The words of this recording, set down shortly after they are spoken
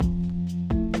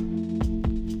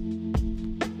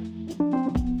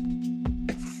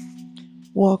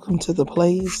Welcome to the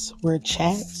place where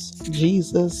chats,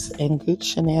 Jesus, and good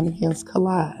shenanigans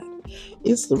collide.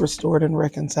 It's the Restored and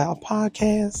Reconciled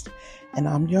podcast, and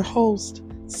I'm your host,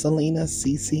 Selena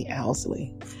C.C.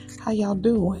 Owsley. How y'all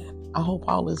doing? I hope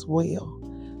all is well.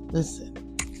 Listen,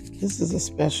 this is a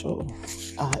special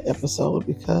episode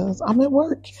because I'm at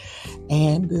work,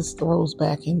 and this throws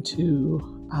back into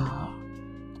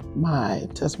my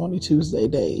Testimony Tuesday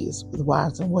days with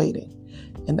Wives in Waiting.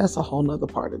 And that's a whole nother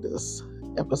part of this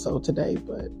episode today,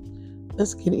 but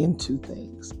let's get into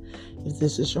things. If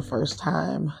this is your first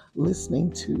time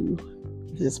listening to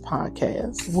this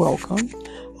podcast, welcome.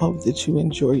 Hope that you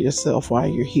enjoy yourself while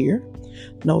you're here.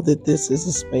 Know that this is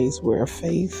a space where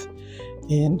faith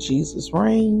in Jesus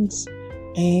reigns,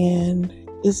 and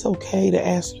it's okay to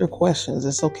ask your questions.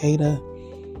 It's okay to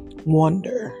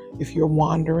wonder. If you're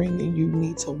wandering and you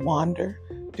need to wander,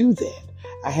 do that.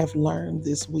 I have learned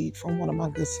this week from one of my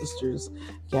good sisters,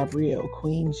 Gabrielle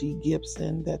Queen G.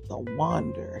 Gibson, that the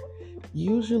wander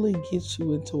usually gets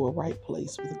you into a right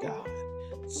place with God.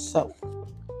 So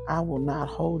I will not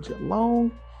hold you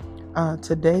long.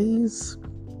 Today's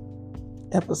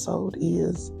episode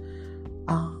is,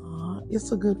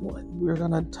 it's a good one. We're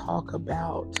going to talk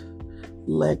about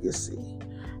legacy.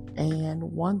 And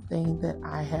one thing that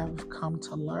I have come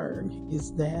to learn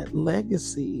is that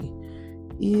legacy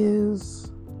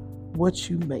is what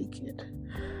you make it.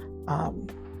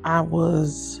 I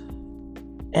was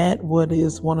at what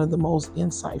is one of the most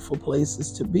insightful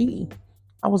places to be.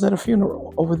 I was at a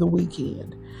funeral over the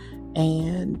weekend,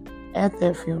 and at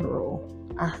that funeral,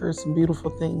 I heard some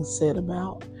beautiful things said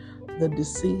about the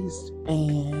deceased,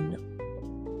 and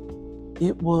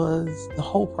it was the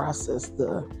whole process,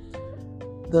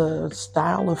 the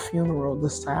style of funeral,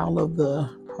 the style of the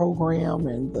program,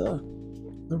 and the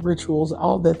rituals,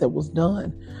 all that was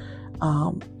done.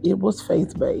 It was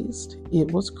faith-based,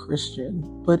 it was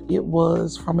Christian, but it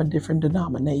was from a different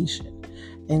denomination.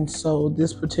 And so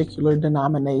this particular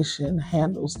denomination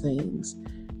handles things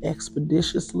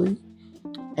expeditiously,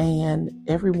 and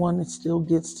everyone still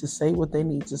gets to say what they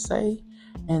need to say,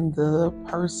 and the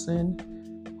person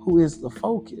who is the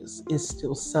focus is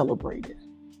still celebrated.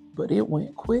 But it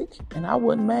went quick, and I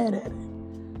wasn't mad at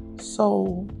it.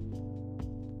 So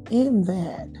in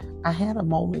that, I had a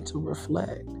moment to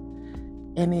reflect,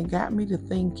 and it got me to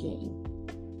thinking,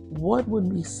 what would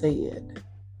be said?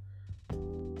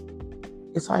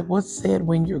 It's like, what's said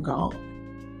when you're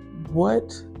gone?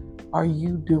 What are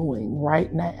you doing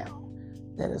right now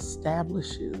that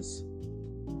establishes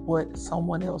what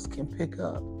someone else can pick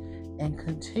up and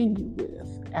continue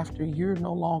with after you're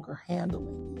no longer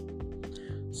handling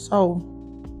it? So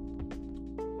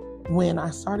when I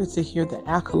started to hear the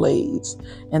accolades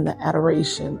and the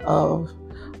adoration of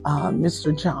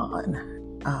Mr. John,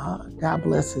 God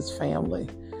bless his family.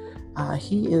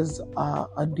 He is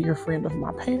a dear friend of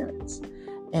my parents.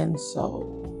 And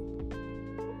so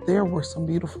there were some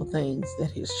beautiful things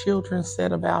that his children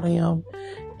said about him,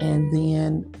 and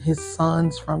then his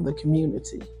sons from the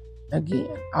community.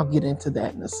 Again, I'll get into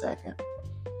that in a second.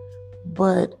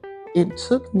 But it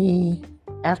took me,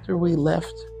 after we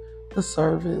left the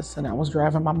service and I was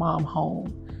driving my mom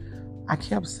home, I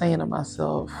kept saying to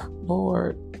myself,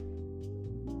 Lord,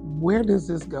 where does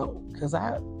this go? Because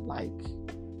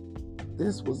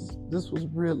this was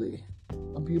really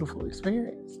a beautiful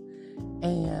experience.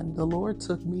 And the Lord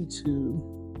took me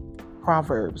to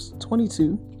Proverbs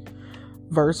 22,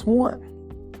 verse 1.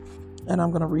 And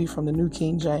I'm going to read from the New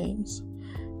King James.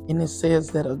 And it says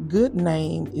that a good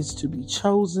name is to be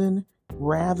chosen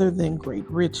rather than great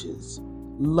riches,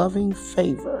 loving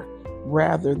favor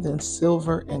rather than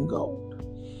silver and gold.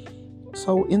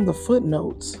 So in the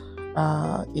footnotes,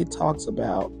 it talks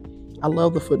about, I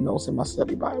love the footnotes in my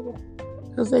study Bible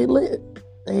because they lit.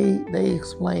 They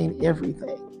explain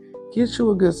everything. Get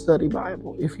you a good study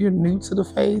Bible. If you're new to the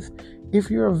faith, if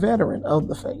you're a veteran of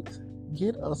the faith,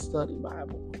 get a study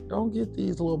Bible. Don't get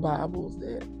these little Bibles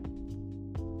that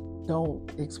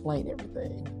don't explain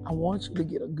everything. I want you to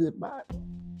get a good Bible.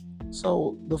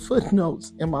 So the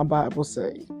footnotes in my Bible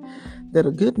say that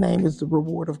a good name is the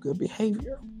reward of good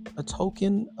behavior, a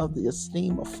token of the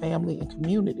esteem of family and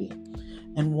community,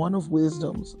 and one of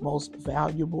wisdom's most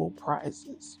valuable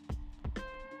prizes.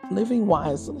 Living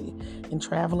wisely and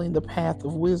traveling the path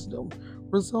of wisdom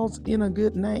results in a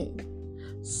good name.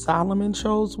 Solomon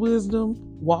chose wisdom,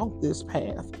 walked this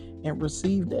path, and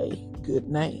received a good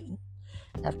name.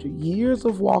 After years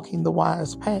of walking the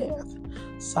wise path,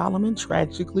 Solomon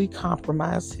tragically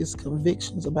compromised his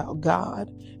convictions about God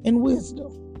and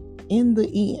wisdom. In the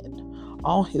end,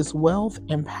 all his wealth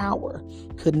and power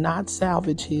could not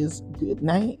salvage his good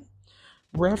name.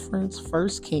 Reference 1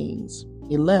 Kings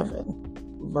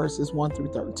 11, verses 1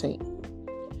 through 13.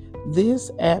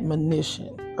 This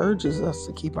admonition urges us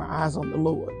to keep our eyes on the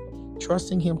Lord,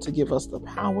 trusting Him to give us the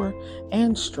power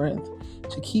and strength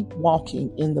to keep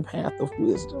walking in the path of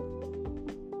wisdom.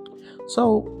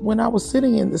 So when I was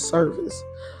sitting in the service,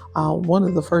 one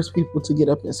of the first people to get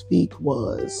up and speak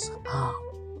was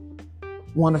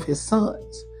one of his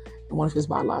sons, one of his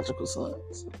biological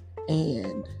sons,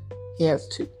 and he has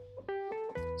two.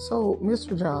 So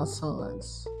Mr. John's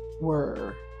sons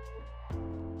were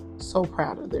so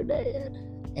proud of their dad,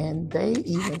 and they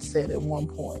even said at one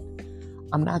point,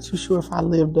 I'm not too sure if I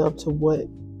lived up to what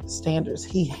standards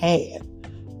he had,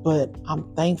 but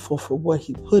I'm thankful for what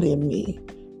he put in me,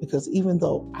 because even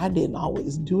though I didn't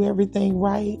always do everything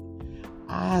right,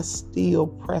 I still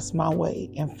pressed my way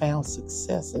and found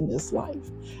success in this life.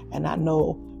 And I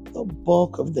know the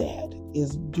bulk of that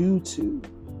is due to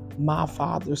my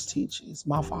father's teachings.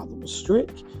 My father was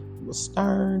strict, he was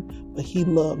stern, but he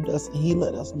loved us and he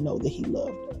let us know that he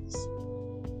loved us.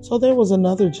 So there was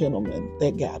another gentleman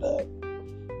that got up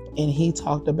and he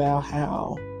talked about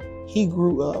how he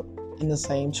grew up in the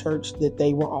same church that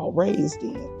they were all raised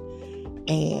in.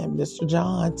 And Mr.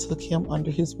 John took him under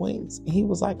his wings. And he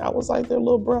was like, I was like their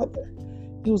little brother.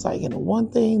 He was like, and the one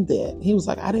thing that, he was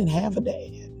like, I didn't have a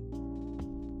dad.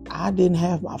 I didn't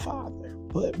have my father.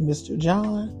 But Mr.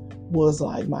 John was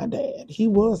like my dad. He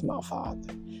was my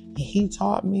father. And he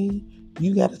taught me,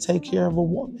 you got to take care of a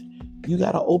woman. You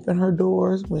got to open her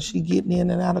doors when she getting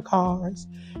in and out of cars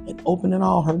and opening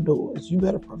all her doors. You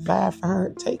better provide for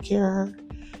her, take care of her.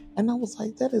 And I was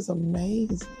like, that is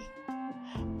amazing.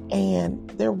 And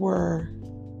there were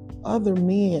other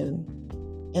men,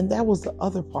 and that was the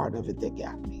other part of it that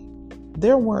got me.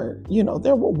 There were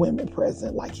women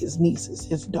present, like his nieces,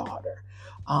 his daughter,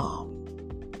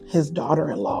 his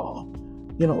daughter-in-law,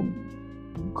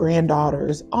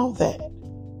 granddaughters, all that.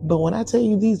 But when I tell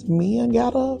you these men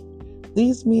got up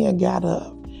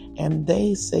and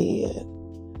they said,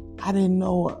 I didn't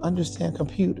know or understand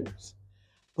computers,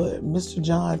 but Mr.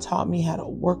 John taught me how to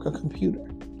work a computer.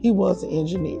 He was an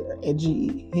engineer at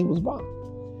GE. He was bomb.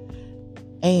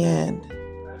 And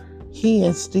he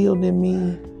instilled in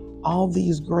me all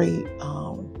these great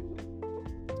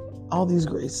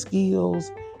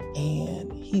skills,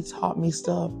 and he taught me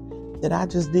stuff that I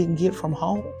just didn't get from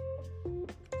home.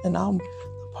 And I'm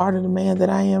part of the man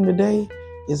that I am today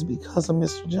is because of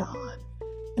Mr. John.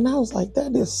 And I was like,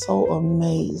 that is so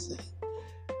amazing.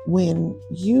 When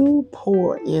you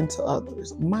pour into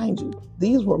others, mind you,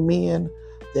 these were men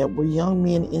that were young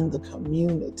men in the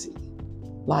community.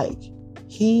 Like,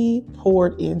 he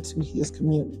poured into his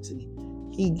community.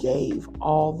 He gave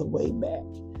all the way back.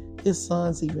 His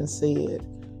sons even said,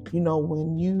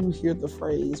 when you hear the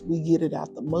phrase, we get it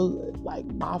out the mud, like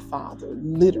my father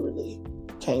literally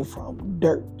came from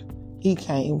dirt. He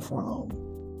came from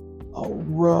a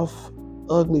rough,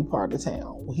 ugly part of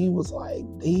town. He was like,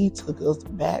 he took us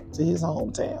back to his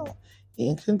hometown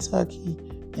in Kentucky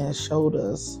and showed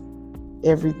us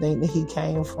everything that he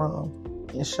came from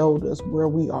and showed us where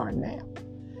we are now.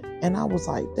 And I was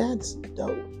like, that's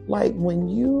dope. Like, when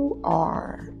you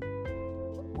are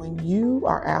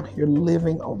out here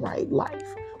living a right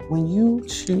life, when you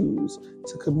choose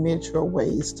to commit your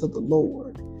ways to the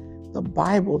Lord, the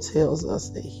Bible tells us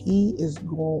that He is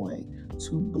going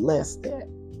to bless that.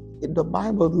 The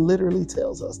Bible literally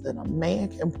tells us that a man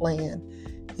can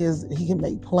he can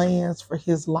make plans for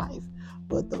his life,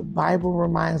 but the Bible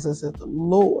reminds us that the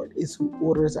Lord is who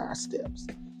orders our steps.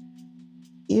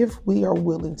 If we are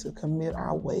willing to commit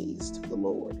our ways to the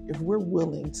Lord, if we're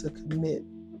willing to commit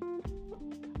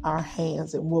our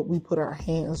hands and what we put our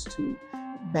hands to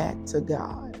back to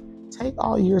God, take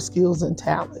all your skills and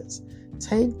talents,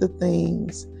 take the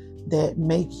things that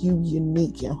make you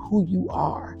unique and who you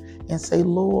are, and say,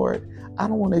 Lord, I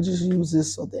don't want to just use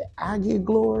this so that I get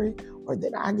glory or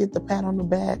that I get the pat on the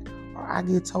back or I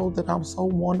get told that I'm so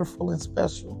wonderful and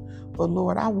special. But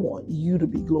Lord, I want you to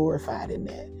be glorified in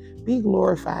that. Be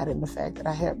glorified in the fact that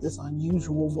I have this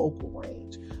unusual vocal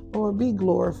range. Lord, be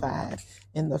glorified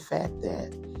in the fact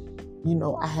that,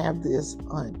 I have this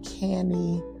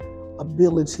uncanny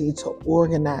ability to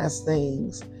organize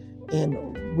things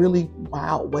in really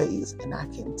wild ways, and I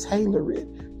can tailor it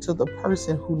to the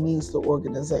person who needs the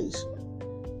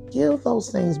organization. Give those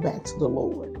things back to the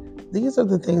Lord. These are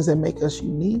the things that make us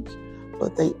unique,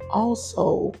 but they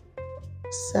also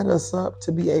set us up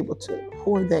to be able to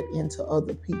pour that into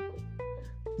other people.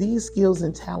 These skills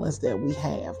and talents that we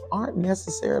have aren't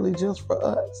necessarily just for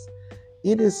us.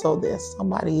 It is so that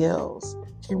somebody else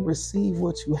can receive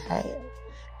what you have.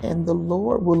 And the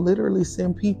Lord will literally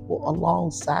send people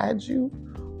alongside you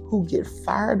who get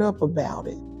fired up about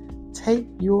it. Take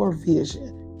your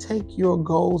vision, take your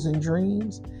goals and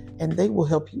dreams, and they will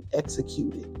help you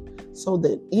execute it. So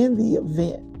that in the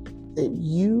event that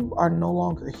you are no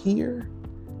longer here,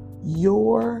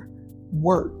 your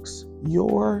works,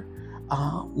 your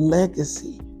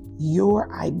legacy, your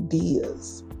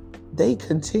ideas, they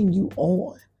continue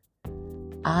on.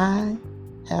 I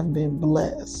have been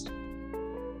blessed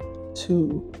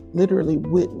to literally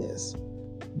witness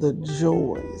the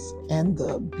joys and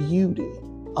the beauty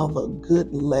of a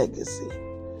good legacy.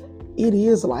 It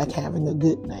is like having a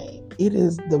good name. It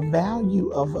is the value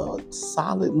of a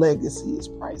solid legacy is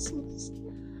priceless.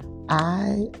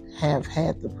 I have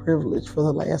had the privilege for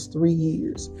the last 3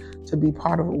 years to be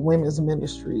part of a women's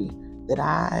ministry that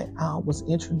I was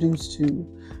introduced to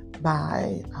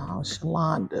by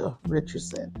Shalonda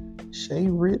Richardson. Shay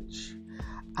Rich,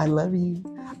 I love you.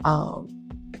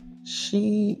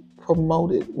 She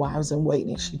promoted Wives in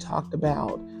Waiting. She talked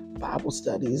about Bible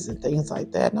studies and things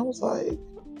like that. And I was like,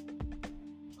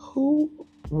 who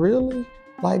really?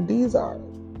 Like, these are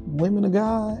women of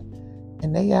God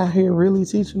and they out here really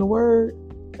teaching the word?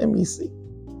 Let me see.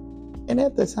 And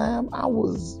at the time, I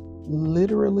was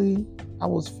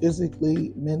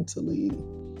physically, mentally,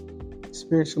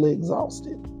 spiritually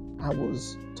exhausted. I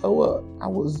was toe up. I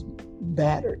was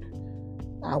battered.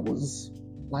 I was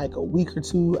like a week or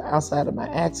two outside of my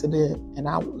accident, and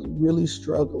I was really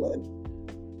struggling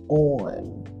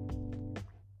on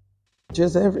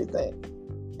just everything.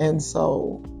 And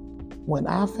so when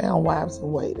I found Wives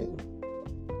in Waiting,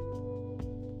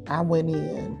 I went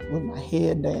in with my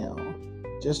head down,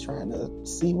 just trying to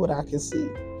see what I could see.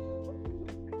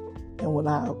 And when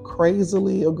I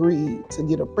crazily agreed to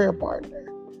get a prayer partner,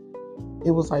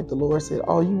 it was like the Lord said,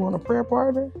 "Oh, you want a prayer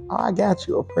partner? Oh, I got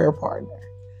you a prayer partner."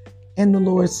 And the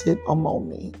Lord said,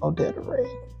 Omomi Odedere.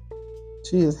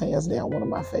 She is hands down one of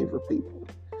my favorite people.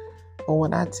 But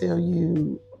when I tell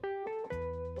you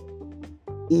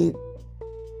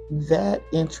that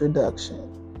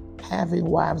introduction, having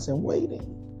Wives in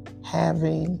Waiting,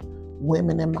 having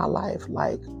women in my life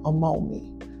like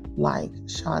Omomi, like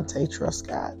Shantae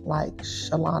Truscott, like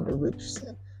Shalonda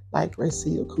Richardson, like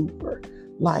Racia Cooper,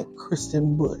 like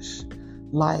Kristen Bush,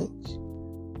 like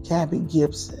Gabby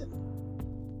Gibson.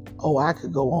 Oh, I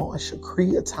could go on.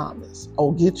 Shakria Thomas.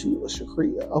 Oh, get you a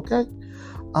Shakria, okay?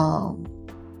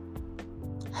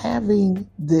 Having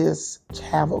this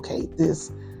cavalcade,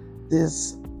 this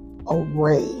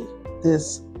array,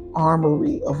 this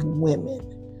armory of women,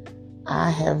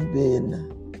 I have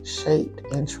been shaped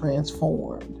and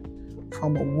transformed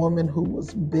from a woman who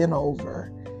was bent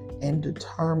over and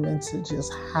determined to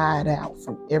just hide out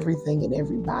from everything and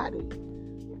everybody,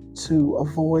 to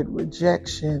avoid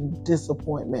rejection,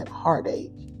 disappointment,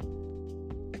 heartache,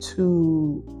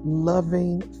 to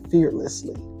loving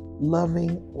fearlessly,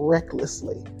 loving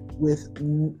recklessly with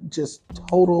just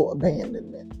total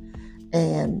abandonment,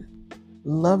 and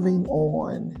loving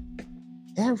on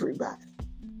everybody.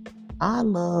 I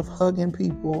love hugging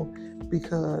people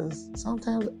because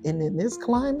sometimes, and in this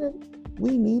climate,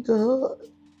 we need to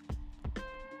hug.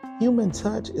 Human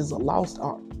touch is a lost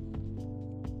art.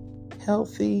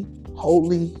 Healthy,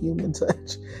 holy human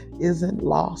touch isn't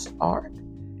lost art.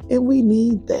 And we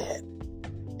need that.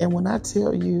 And when I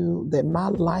tell you that my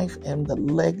life and the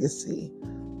legacy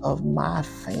of my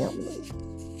family,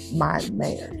 my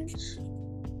marriage,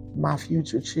 my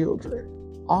future children,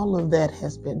 all of that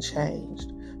has been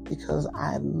changed because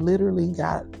I literally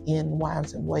got in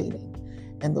Wives in Waiting,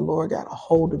 and the Lord got a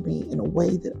hold of me in a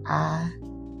way that I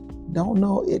don't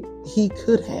know He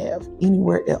could have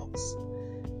anywhere else.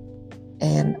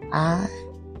 And I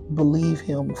believe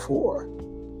Him for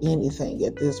anything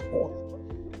at this point.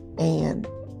 And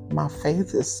my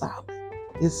faith is solid,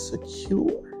 it's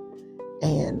secure.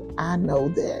 And I know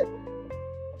that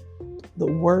the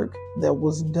work that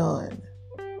was done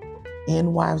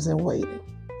in Wives in Waiting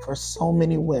for so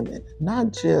many women,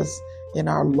 not just in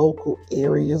our local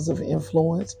areas of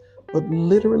influence, but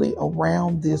literally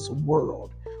around this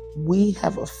world, we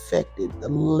have affected the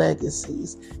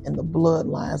legacies and the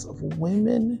bloodlines of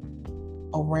women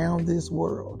around this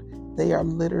world. They are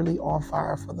literally on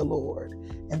fire for the Lord,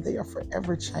 and they are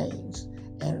forever changed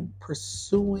and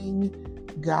pursuing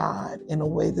God in a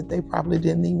way that they probably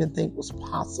didn't even think was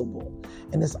possible.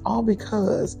 And it's all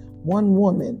because one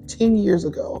woman 10 years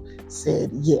ago said,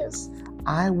 yes,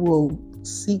 I will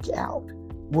seek out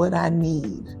what I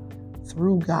need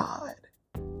through God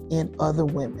in other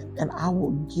women, and I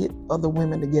will get other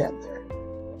women together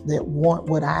that want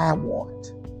what I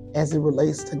want as it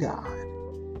relates to God.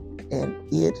 And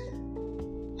it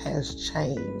has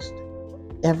changed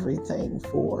everything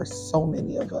for so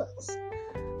many of us.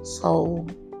 So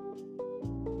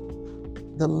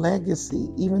the legacy,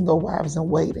 even though Wives in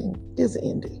Waiting is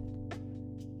ending,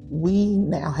 we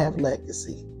now have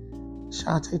legacy.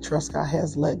 Shantae Truscott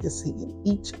has legacy in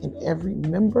each and every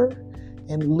member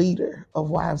and leader of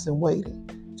Wives in Waiting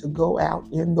to go out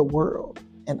in the world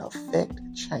and affect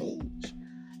change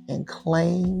and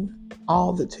claim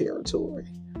all the territory,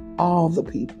 all the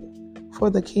people for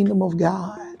the kingdom of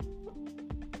God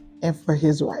and for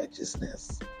his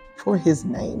righteousness, for his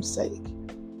name's sake.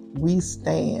 We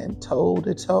stand toe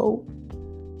to toe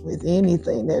with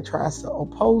anything that tries to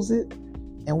oppose it,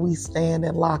 and we stand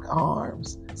and lock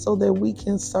arms so that we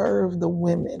can serve the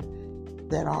women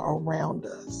that are around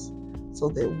us, so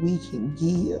that we can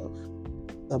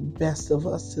give the best of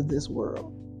us to this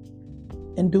world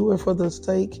and do it for the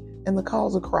sake and the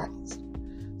cause of Christ.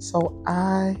 So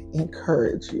I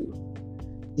encourage you,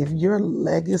 if your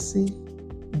legacy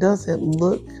doesn't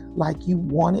look like you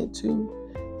want it to,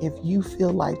 if you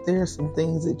feel like there are some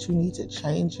things that you need to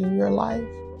change in your life,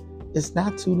 it's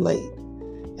not too late.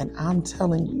 And I'm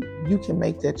telling you, you can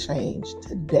make that change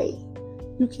today.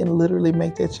 You can literally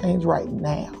make that change right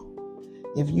now.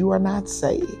 If you are not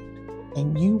saved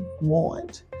and you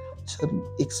want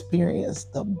to experience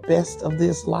the best of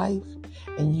this life,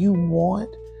 and you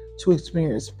want to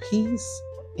experience peace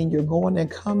in your going and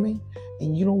coming,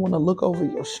 and you don't want to look over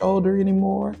your shoulder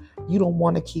anymore, you don't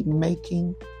want to keep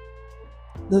making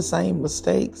the same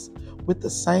mistakes with the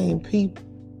same people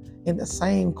in the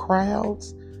same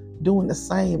crowds, doing the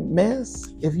same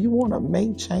mess, if you want to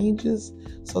make changes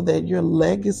so that your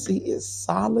legacy is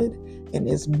solid and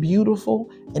it's beautiful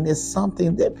and it's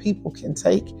something that people can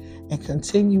take and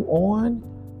continue on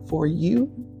for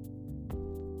you,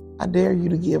 I dare you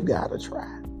to give God a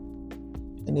try.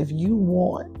 And if you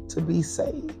want to be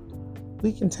saved,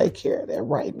 we can take care of that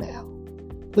right now.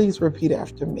 Please repeat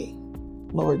after me.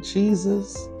 Lord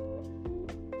Jesus,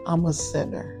 I'm a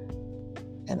sinner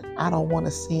and I don't want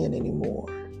to sin anymore.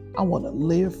 I want to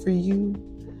live for you,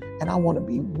 and I want to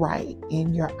be right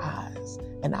in your eyes,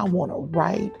 and I want a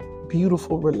right,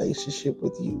 beautiful relationship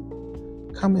with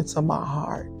you. Come into my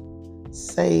heart.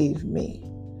 Save me,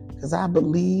 because I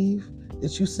believe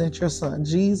that you sent your son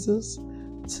Jesus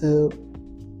to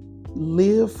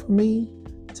live for me,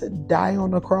 to die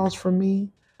on the cross for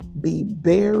me, be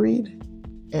buried,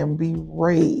 and be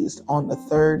raised on the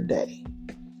third day.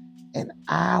 And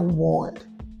I want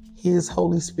his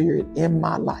Holy Spirit in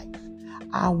my life.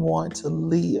 I want to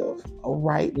live a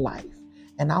right life,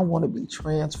 and I want to be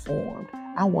transformed.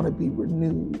 I want to be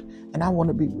renewed, and I want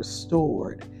to be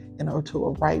restored to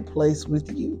a right place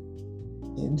with you.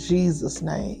 In Jesus'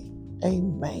 name,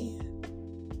 amen.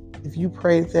 If you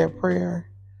prayed that prayer,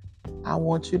 I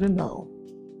want you to know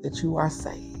that you are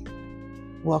saved.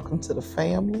 Welcome to the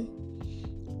family.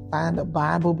 Find a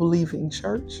Bible-believing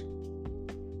church.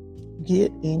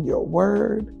 Get in your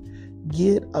word.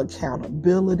 Get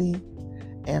accountability,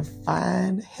 and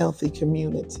find healthy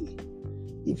community.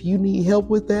 If you need help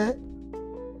with that,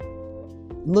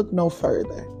 look no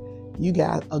further. You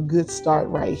got a good start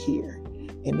right here.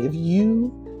 And if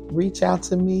you reach out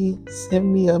to me,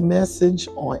 send me a message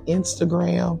on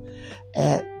Instagram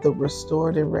at the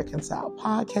Restored and Reconciled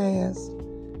Podcast.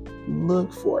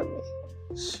 Look for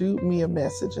me. Shoot me a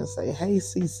message and say, hey,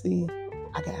 CC,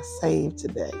 I got saved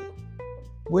today.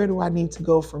 Where do I need to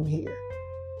go from here?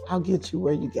 I'll get you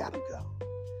where you got to go.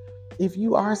 If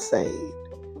you are saved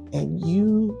and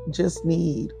you just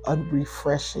need a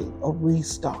refreshing, a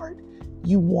restart,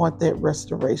 you want that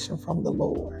restoration from the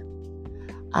Lord,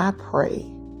 I pray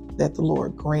that the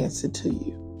Lord grants it to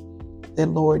you. That,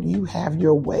 Lord, you have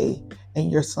your way in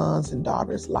your sons and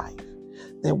daughters' life.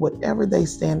 That whatever they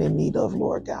stand in need of,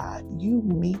 Lord God, you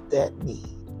meet that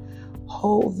need.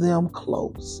 Hold them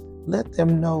close. Let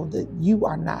them know that you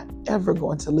are not ever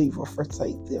going to leave or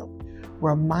forsake them.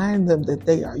 Remind them that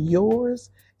they are yours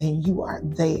and you are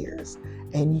theirs,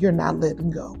 and you're not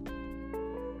letting go.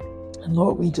 And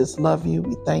Lord, we just love you.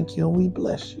 We thank you and we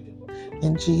bless you.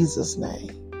 In Jesus'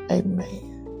 name, amen.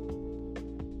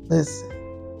 Listen,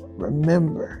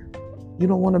 remember, you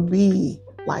don't want to be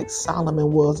like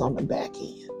Solomon was on the back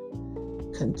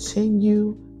end.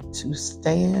 Continue to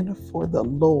stand for the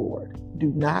Lord.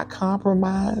 Do not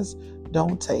compromise.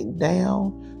 Don't take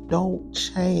down. Don't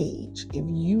change. If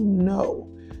you know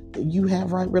that you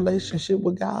have right relationship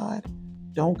with God,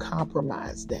 don't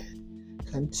compromise that.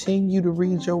 Continue to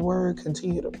read your word.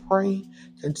 Continue to pray.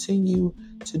 Continue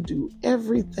to do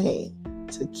everything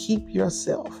to keep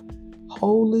yourself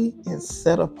holy and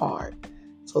set apart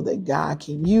so that God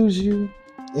can use you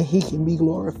and he can be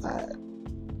glorified.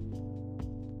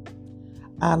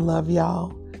 I love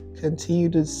y'all. Continue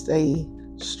to stay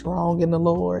strong in the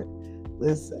Lord.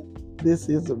 Listen, this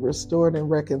is a Restored and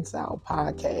Reconciled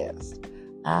podcast.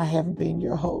 I have been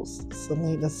your host,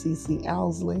 Selena C.C.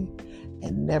 Owsley,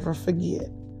 and never forget,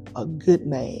 a good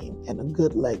name and a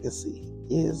good legacy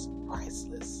is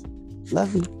priceless.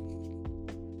 Love you.